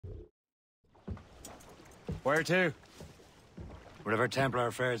Where to? Wherever Templar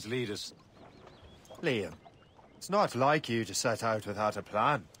affairs lead us. Liam, it's not like you to set out without a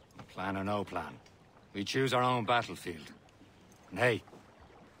plan. Plan or no plan. We choose our own battlefield. And hey,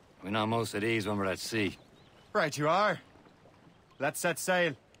 we're not most at ease when we're at sea. Right you are. Let's set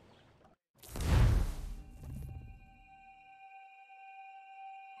sail.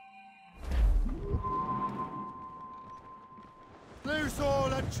 Loose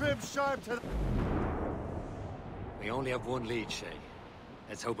all and trim sharp to the... We only have one lead, Shay.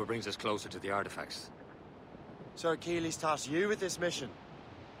 Let's hope it brings us closer to the artifacts. Sir Keeley's tasked you with this mission.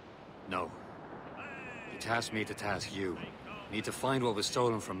 No. He tasked me to task you. You need to find what was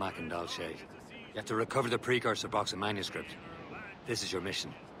stolen from Mackandal, Shay. You have to recover the precursor box and manuscript. This is your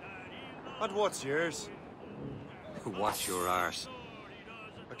mission. And what's yours? Watch your arse.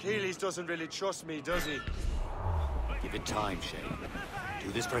 Achilles doesn't really trust me, does he? Give it time, Shay.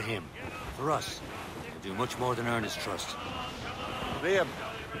 Do this for him. For us. You'll do much more than earn his trust. Liam,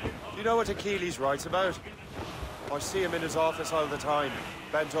 do you know what Achilles writes about? I see him in his office all the time,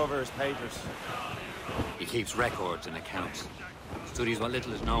 bent over his papers. He keeps records and accounts. Studies what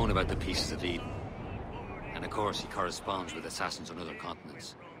little is known about the pieces of Eden. And of course, he corresponds with assassins on other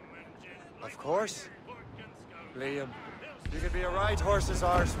continents. Of course. Liam, you can be a right horse's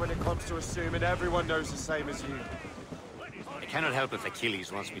arse when it comes to assuming everyone knows the same as you. I cannot help if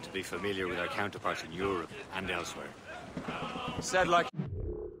Achilles wants me to be familiar with our counterparts in Europe and elsewhere. Said like...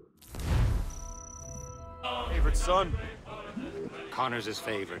 favorite son. Connor's his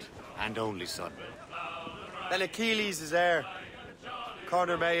favorite, and only son. Then Achilles is heir.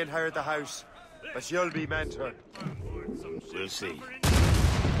 Connor may inherit the house, but you'll be mentor. We'll see.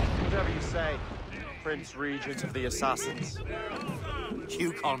 Whatever you say, Prince Regent of the Assassins.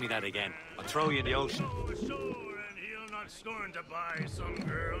 You call me that again, I'll throw you in the ocean. Scorn to buy some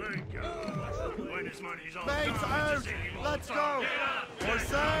girl a gun. When his money's all Mates gone, out! Let's go! For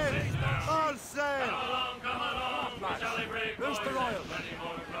sail! All sail! Come along, Jolly Brave Who's the royal?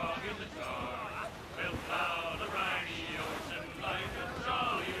 We'll plow the briny ocean like a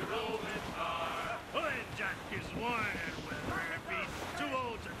jolly roving car. When Jack is worn and whether it be too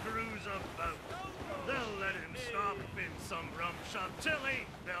old to cruise about, they'll let him stop in some rum shop till 8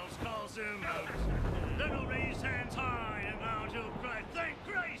 bells calls him out. Then he'll raise hands high and loud he'll cry, thank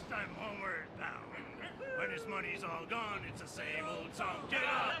Christ I'm homeward bound. When his money's all gone, it's the same old song. Get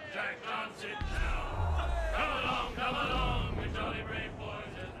up, Jack John, sit down. Come along, you jolly brave boys,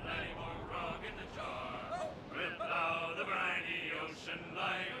 there's plenty more grog in the jar. We'll plow the briny ocean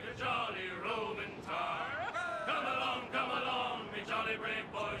like a jolly roving tar. Come along, me jolly brave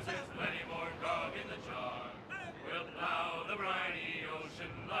boys, there's plenty more grog in the jar. We'll plow the briny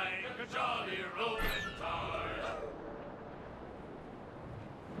ocean like a jolly roving tar.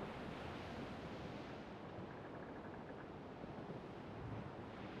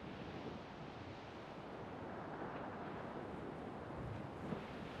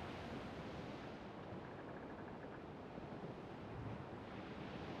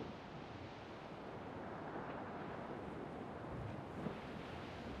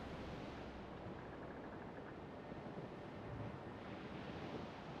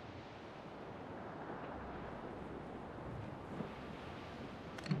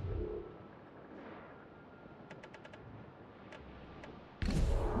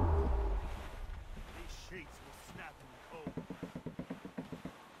 Sheets will snap in the cold.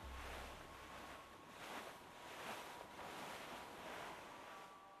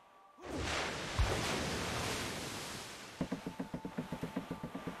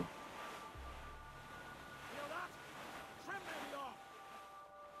 Feel that? Trim me off.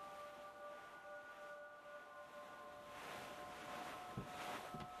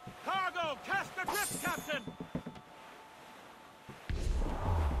 Cargo, cast adrift, Captain!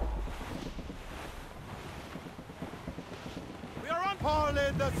 Haul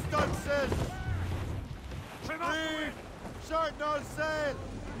in the stunsails! Trim off the wind! Shorten all sail!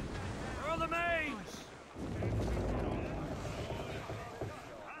 Where are the mains?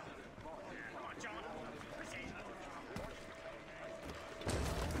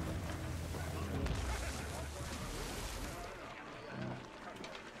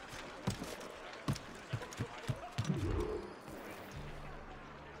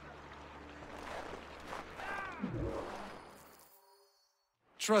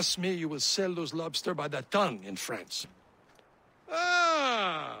 Trust me, you will sell those lobster by the ton in France.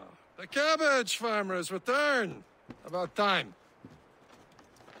 Ah, the cabbage farmer has returned. About time.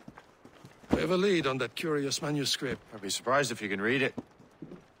 We have a lead on that curious manuscript. I'd be surprised if you can read it.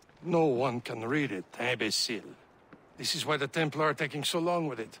 No one can read it, imbecile. This is why the Templar are taking so long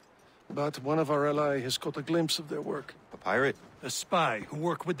with it. But one of our allies has caught a glimpse of their work. A pirate? A spy who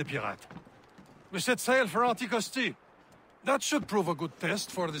worked with the pirate. We set sail for Anticosti. That should prove a good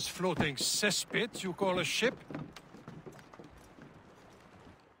test for this floating cesspit you call a ship.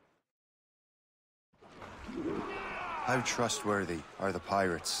 How trustworthy are the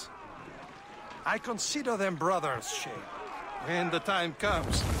pirates? I consider them brothers, Shay. When the time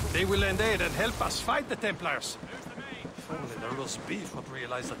comes, they will lend aid and help us fight the Templars. If only the roast beef would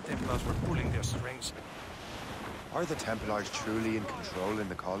realize the Templars were pulling their strings. Are the Templars truly in control in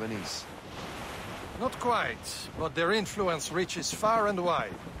the colonies? Not quite, but their influence reaches far and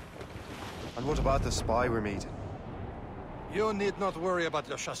wide. And what about the spy we're meeting? You need not worry about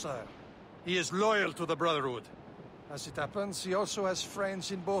Le Chasseur. He is loyal to the Brotherhood. As it happens, he also has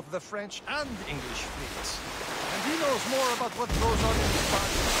friends in both the French and English fleets. And he knows more about what goes on in these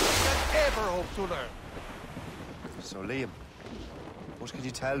parts than ever hope to learn. So Liam, what can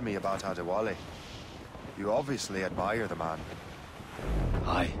you tell me about Adewale? You obviously admire the man.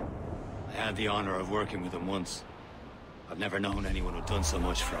 Aye. I had the honor of working with him once. I've never known anyone who'd done so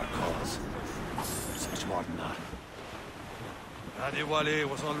much for our cause. So much more than that. Adewale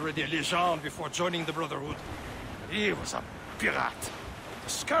was already a legend before joining the Brotherhood. He was a pirate. The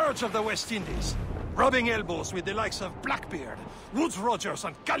scourge of the West Indies. Rubbing elbows with the likes of Blackbeard, Woodes Rogers,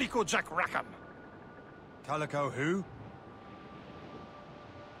 and Calico Jack Rackham. Calico who?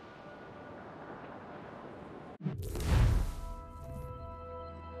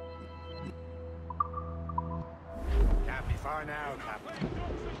 Can't be far now, Captain.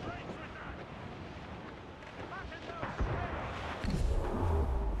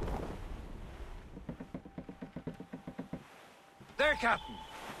 There, Captain.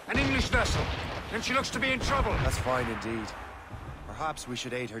 An English vessel. And she looks to be in trouble. That's fine indeed. Perhaps we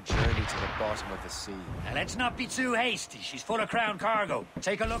should aid her journey to the bottom of the sea. Now, let's not be too hasty. She's full of crown cargo.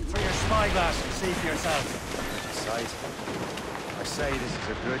 Take a look through your spyglass and see for yourself. Sight. I say this is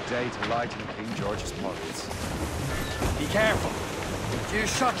a good day to lighten King George's pockets. Be careful. A few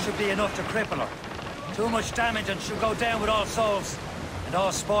shots should be enough to cripple her. Too much damage and she'll go down with all souls and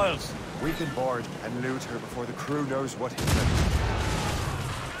all spoils. We can board and loot her before the crew knows what hit them.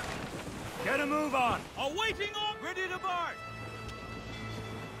 Get a move on. Awaiting on! Ready to board!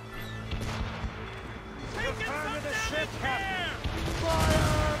 Return to the ship, Captain.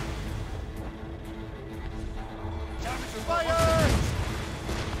 Fire! Fire!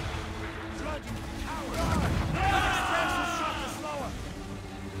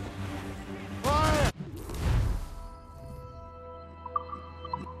 Fire!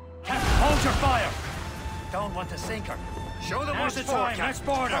 Captain, hold your fire. Don't want to sink her. Show them Now's what's the for, time. Let's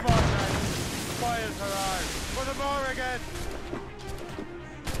Captain. board her. Come on, guys. Spoils her eyes. Put them over again.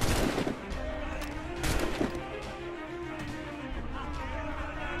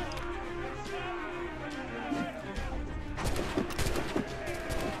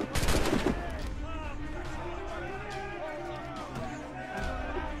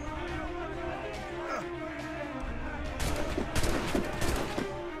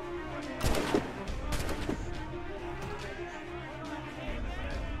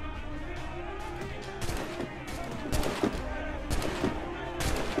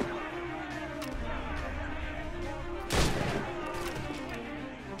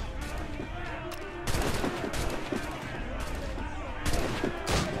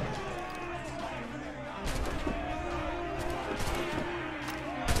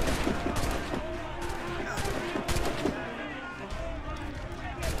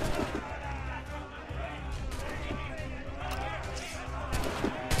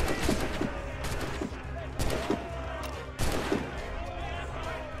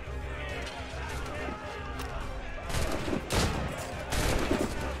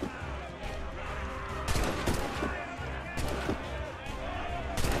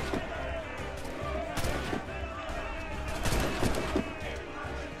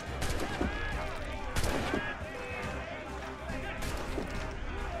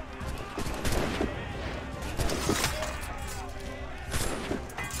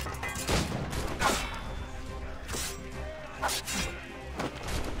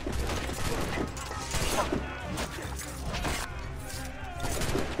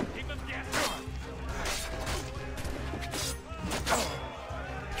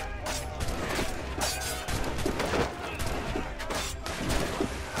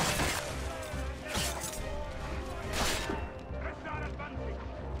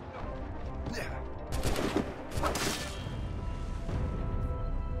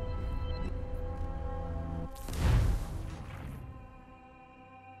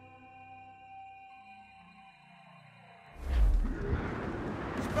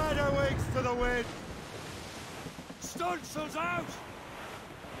 Spread our wings to the wind! Stunsails out!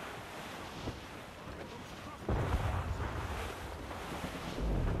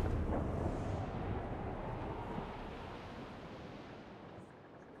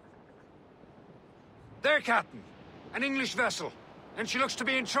 There, Captain. An English vessel. And she looks to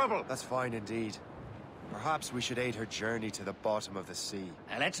be in trouble. That's fine indeed. Perhaps we should aid her journey to the bottom of the sea.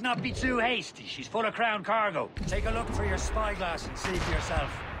 Now, let's not be too hasty. She's full of crown cargo. Take a look for your spyglass and see for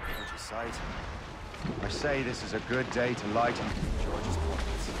yourself. Gorgeous sight. I say this is a good day to lighten George's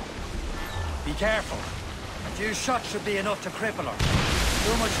pockets. Be careful. A few shots should be enough to cripple her.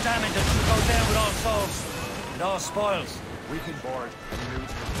 Too much damage and she'll go down with all souls. And all spoils. We can board and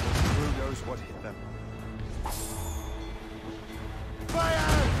loot her. Who knows what hit them?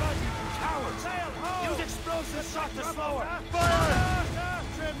 Fire! Cowards! Use explosive shot to slow her! Fire!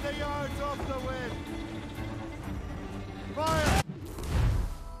 Trim the yards off the wind! Fire!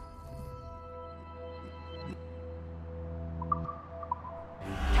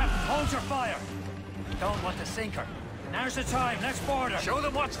 Captain, hold your fire. We don't want to sink her. Now's the time. Let's board her. Show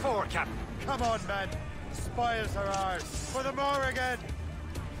them what's for, Captain. Come on, men. The spoils are ours. For the Morrigan!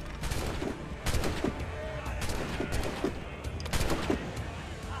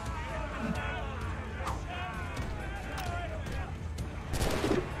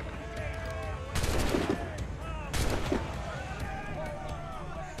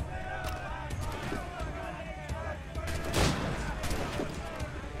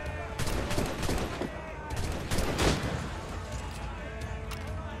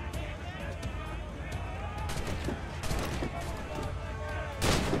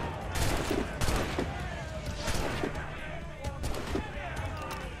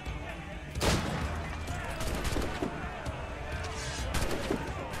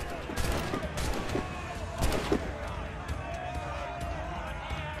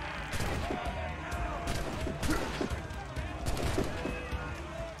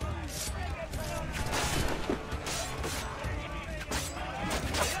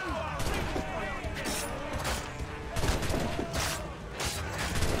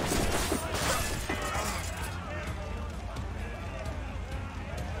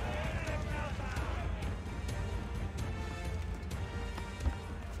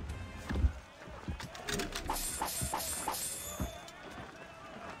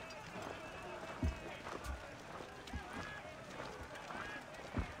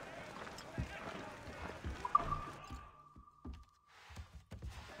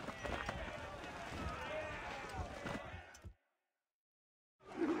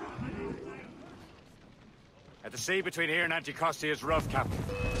 The sea between here and Anticosti is rough, Captain.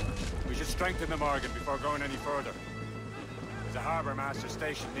 We should strengthen the Morgan before going any further. There's a harbour master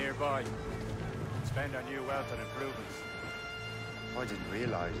stationed nearby. Spend our new wealth on improvements. I didn't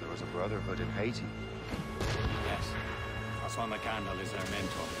realize there was a brotherhood in Haiti. Yes. Osman McCandle is their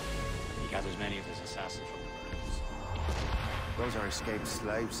mentor. He gathers many of his assassins from the crews. Those are escaped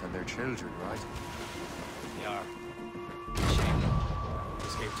slaves and their children, right? They are. Shame. They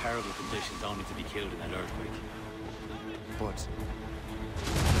escaped terrible conditions only to be killed in that earthquake. But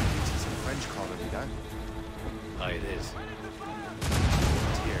Haiti's a French colony, then? Aye, it is.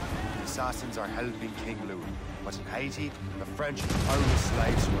 And here, the assassins are helping King Louis. But in Haiti, the French own the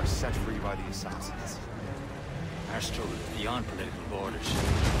slaves who are set free by the assassins. Our struggle is beyond political borders.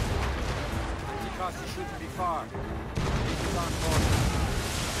 Because it shouldn't be far. It's on board.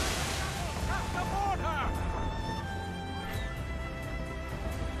 Have to board her!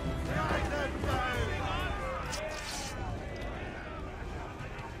 Behind them, down!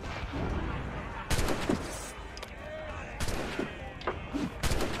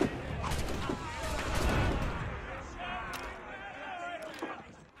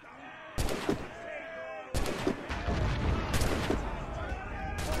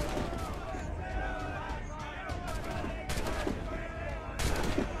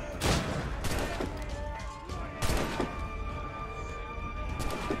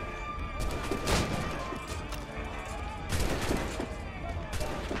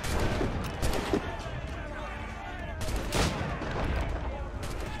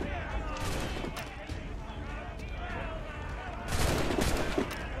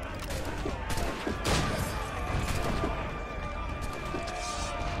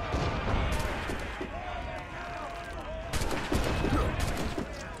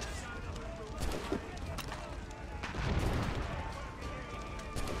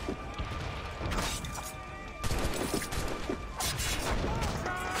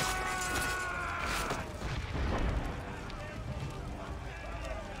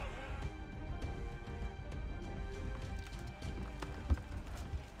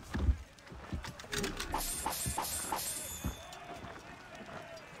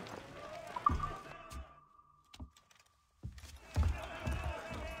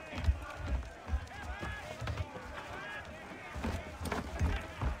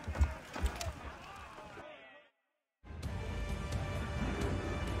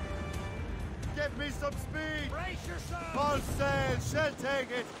 Give me some speed! Brace yourself! Full sail, shall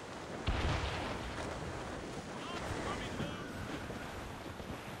take it!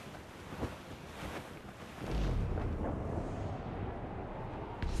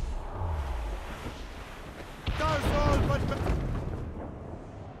 There's all but...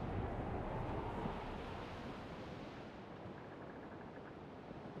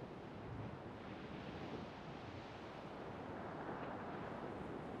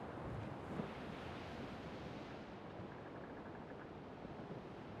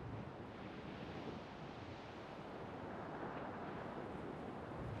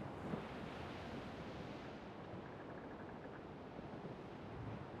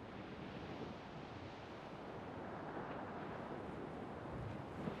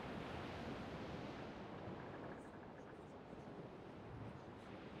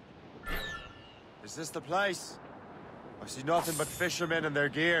 Is this the place? I see nothing but fishermen and their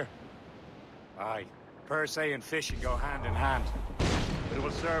gear. Aye. Per se and fishing go hand in hand. But it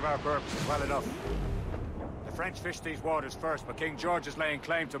will serve our purposes well enough. The French fish these waters first, but King George is laying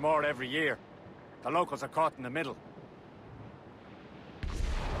claim to more every year. The locals are caught in the middle.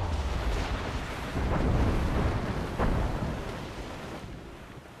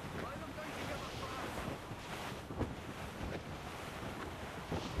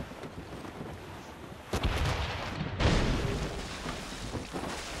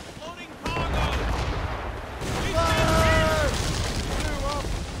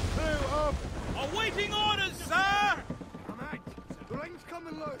 Awaiting orders, sir! The rain's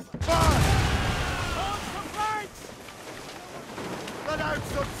coming loose! Hold the flanks! Let out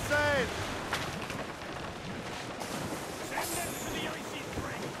some sail! Send them to the icy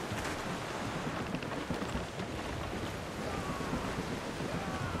spring!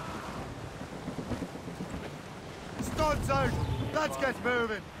 Studs out! Let's get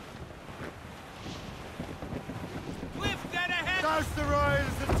moving! Cliff dead ahead! Douse the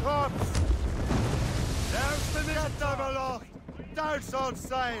royals and tops! Douse the get them aloft! Douse on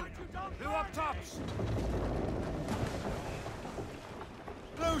sail! Who up tops?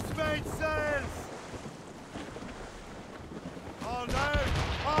 Loose main sails! All down!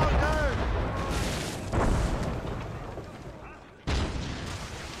 All down!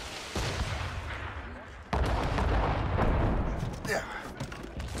 Yeah.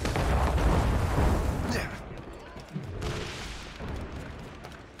 Yeah.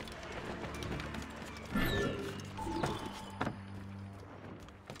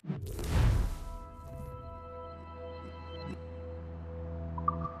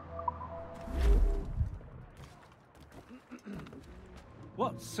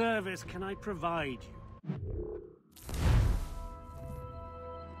 What service can I provide you?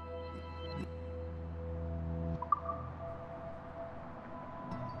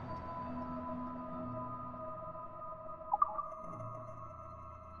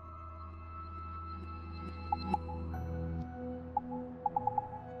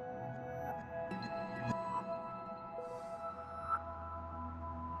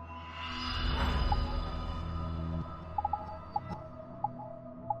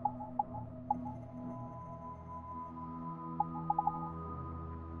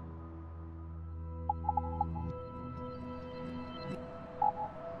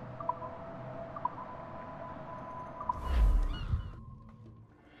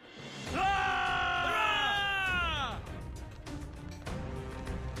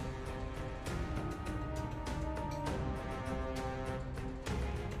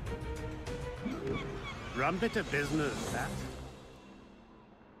 Rum bit of business, that.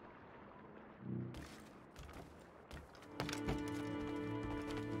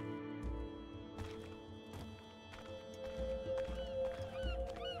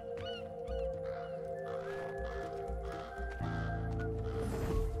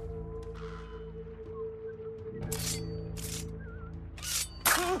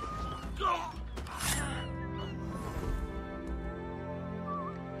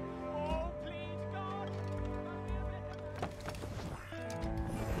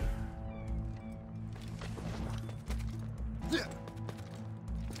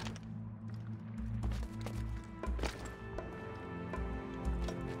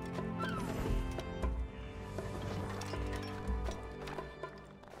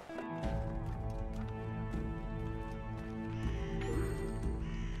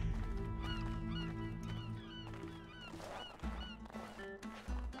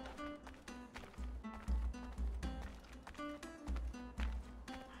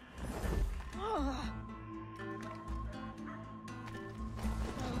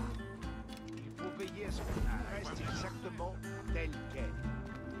 Il faut veiller à ce que tout reste exactement tel quel.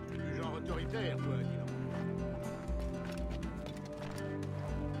 genre autoritaire, toi, dis donc.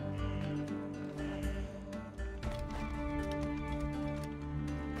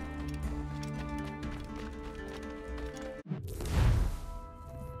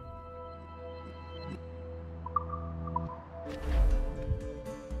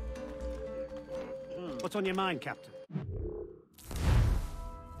 What's on your mind, Captain?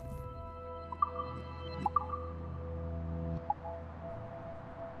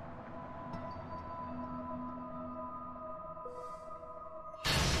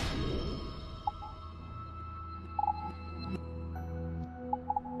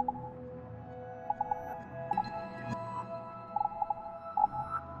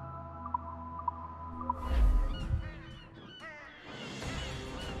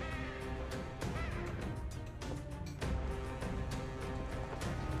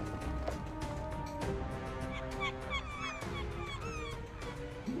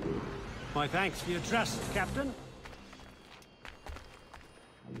 My thanks for your trust, Captain.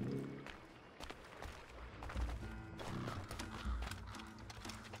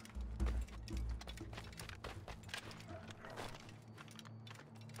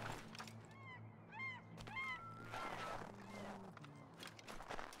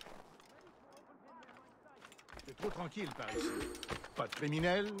 C'est trop tranquille par ici. Pas de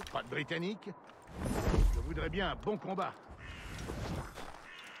criminels, pas de Britanniques. Je voudrais bien un bon combat.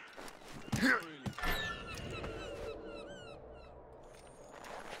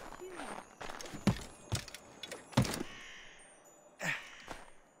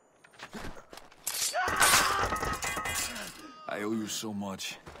 I owe you so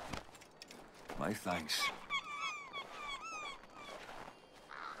much. My thanks.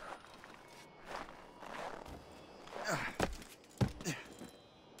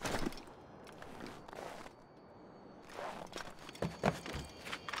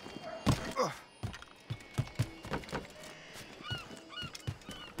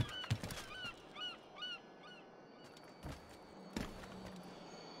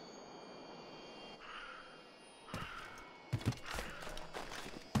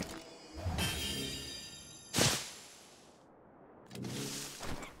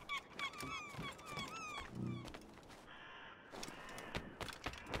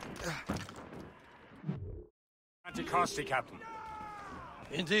 Anticosti, Captain.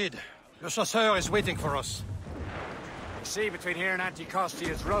 Indeed. Le chasseur is waiting for us. The sea between here and Anticosti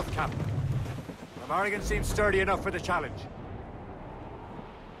is rough, Captain. The Morrigan seems sturdy enough for the challenge.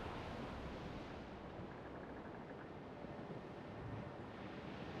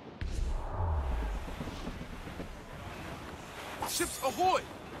 Ships ahoy!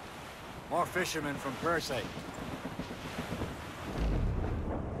 More fishermen from Persay.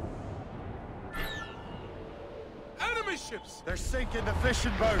 Enemy ships! They're sinking the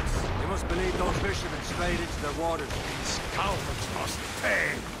fishing boats. They must believe those fishermen strayed into their waters. Calverts must pay.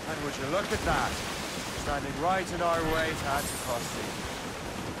 And would you look at that? Standing right in our way to Anticosti.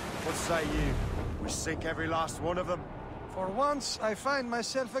 What say you? We sink every last one of them? For once, I find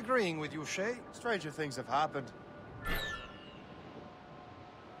myself agreeing with you, Shay. Stranger things have happened.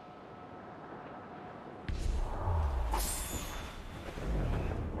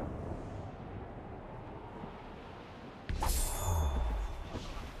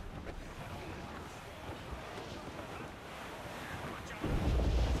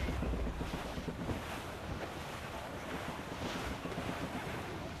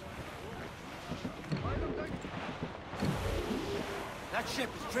 That ship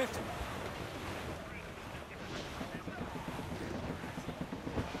is drifting.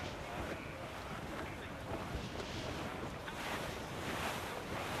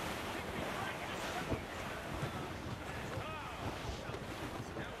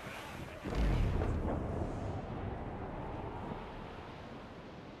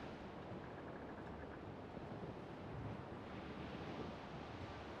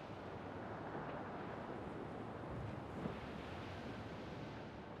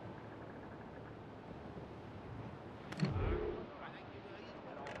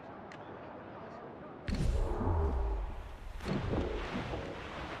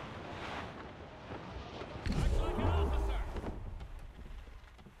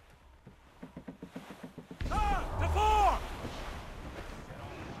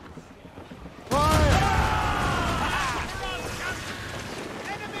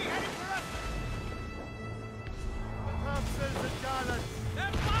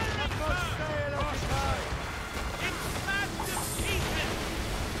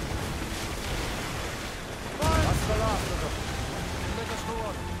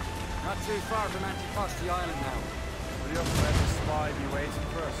 Not too far from Anticosti Island now. We're the upper spy be waiting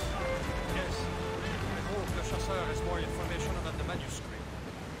for us? Yes. I hope Le Chasseur has more information about the manuscript.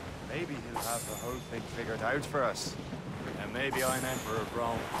 Maybe he'll have the whole thing figured out for us. And maybe I'm Emperor of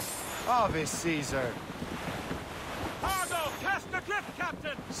Rome. Obvious Caesar. Cargo! Cast the drift,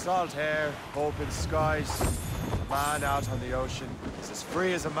 Captain! Salt air, open skies. Man out on the ocean is as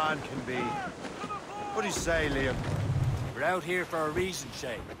free as a man can be. What do you say, Liam? We're out here for a reason,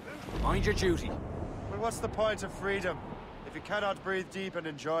 Shay. Mind your duty. Well, what's the point of freedom if you cannot breathe deep and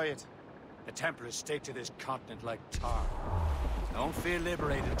enjoy it? The Templars stake to this continent like tar. Don't feel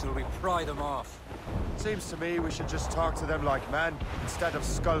liberated until we pry them off. Seems to me we should just talk to them like men instead of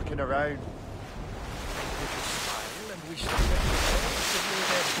skulking around. And we should get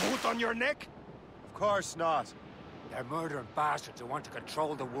a boot on your neck? Of course not. They're murdering bastards who want to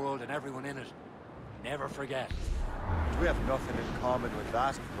control the world and everyone in it. Never forget. We have nothing in common with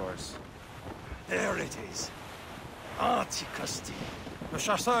that, of course. There it is. Anticosti. Le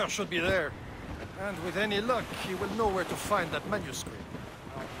Chasseur should be there. And with any luck, he will know where to find that manuscript.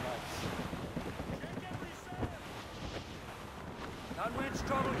 Not wind's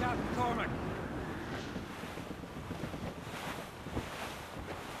trouble, Captain Cormac.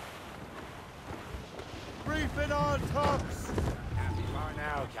 Briefing on tops! Happy far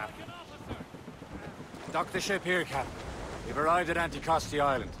now, Captain. Dock the ship here, Captain. We've arrived at Anticosti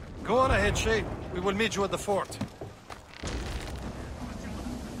Island. Go on ahead, Shay. We will meet you at the fort.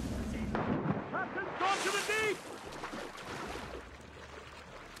 Captain, go to the deep!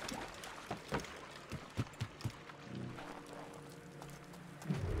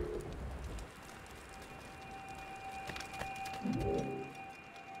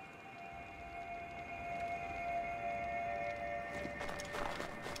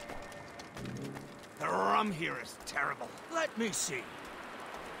 The rum here is terrible. Let me see.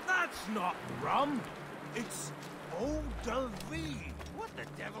 That's not rum. It's eau de vie. What the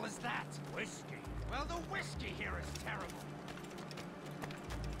devil is that? Whiskey. Well, the whiskey here is terrible.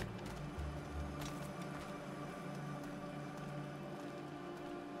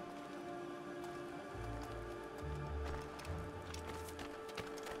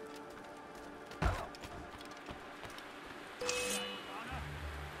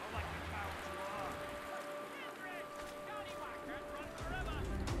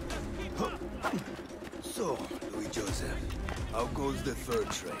 So, Louis Joseph, how goes the fur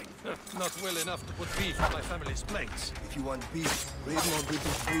trade? Not well enough to put beef on my family's plates. If you want beef, raid more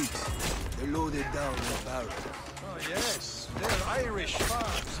British fleets. They're loaded down in barrels. Oh, yes. Their Irish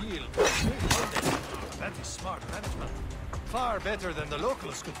farms yield good. That is smart management. Far better than the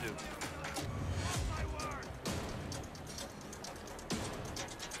locals could do.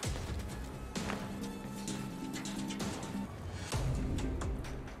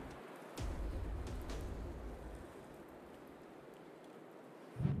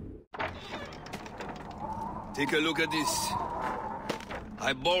 Take a look at this.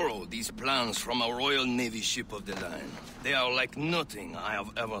 I borrowed these plans from a Royal Navy ship of the line. They are like nothing I have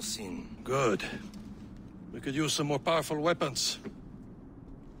ever seen. Good. We could use some more powerful weapons.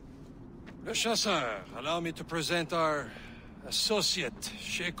 Le Chasseur, allow me to present our associate,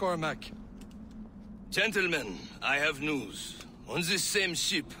 Shay Cormac. Gentlemen, I have news. On this same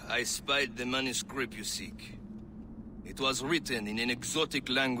ship, I spied the manuscript you seek. It was written in an exotic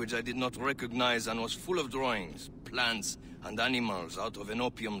language I did not recognize and was full of drawings, plants, and animals out of an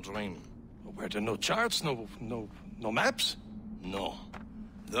opium dream. Were there no charts, no maps? No.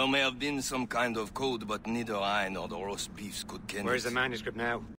 There may have been some kind of code, but neither I nor the roast beefs could ken Where's it. the manuscript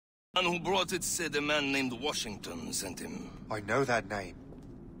now? The man who brought it said a man named Washington sent him. I know that name.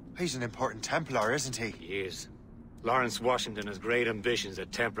 He's an important Templar, isn't he? He is. Lawrence Washington has great ambitions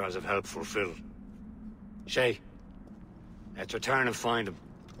that Templars have helped fulfill. Shay, let's return and find him.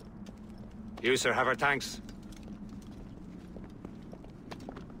 You, sir, have our thanks.